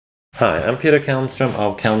Hi, I'm Peter Kalmstrom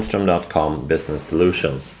of kalmstrom.com Business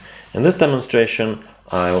Solutions. In this demonstration,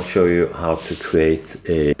 I'll show you how to create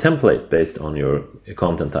a template based on your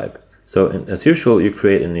content type. So as usual, you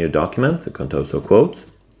create a new document, a Contoso quote.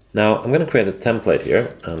 Now I'm going to create a template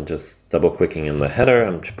here. I'm just double clicking in the header.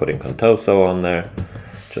 I'm putting Contoso on there,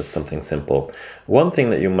 just something simple. One thing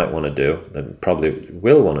that you might want to do, that you probably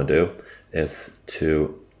will want to do, is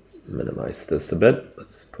to minimize this a bit.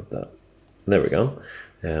 Let's put that, there we go.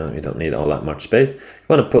 You don't need all that much space. You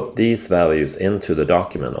want to put these values into the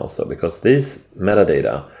document also, because these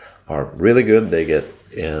metadata are really good. They get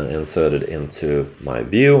inserted into my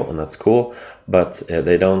view, and that's cool, but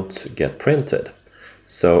they don't get printed.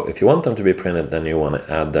 So if you want them to be printed, then you want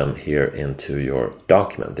to add them here into your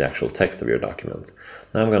document, the actual text of your document.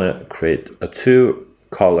 Now I'm going to create a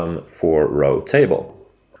 2-column 4-row table.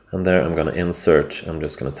 And there I'm going to insert, I'm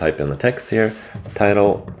just going to type in the text here,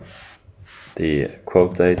 title, the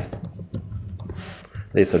quote date.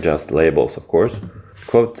 These are just labels, of course.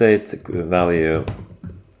 Quote date, value,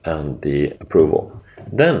 and the approval.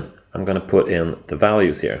 Then I'm going to put in the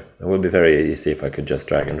values here. It would be very easy if I could just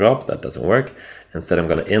drag and drop. That doesn't work. Instead, I'm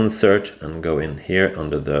going to insert and go in here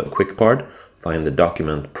under the quick part, find the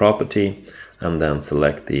document property, and then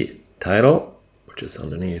select the title, which is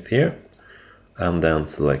underneath here, and then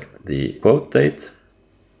select the quote date,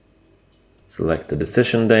 select the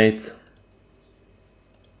decision date,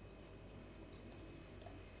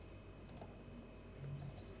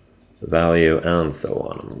 value, and so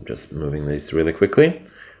on. I'm just moving these really quickly.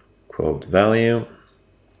 Quote value,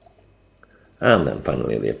 and then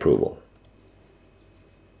finally the approval.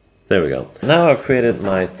 There we go. Now I've created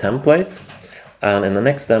my template, and in the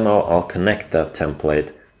next demo I'll connect that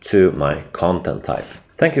template to my content type.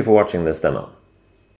 Thank you for watching this demo.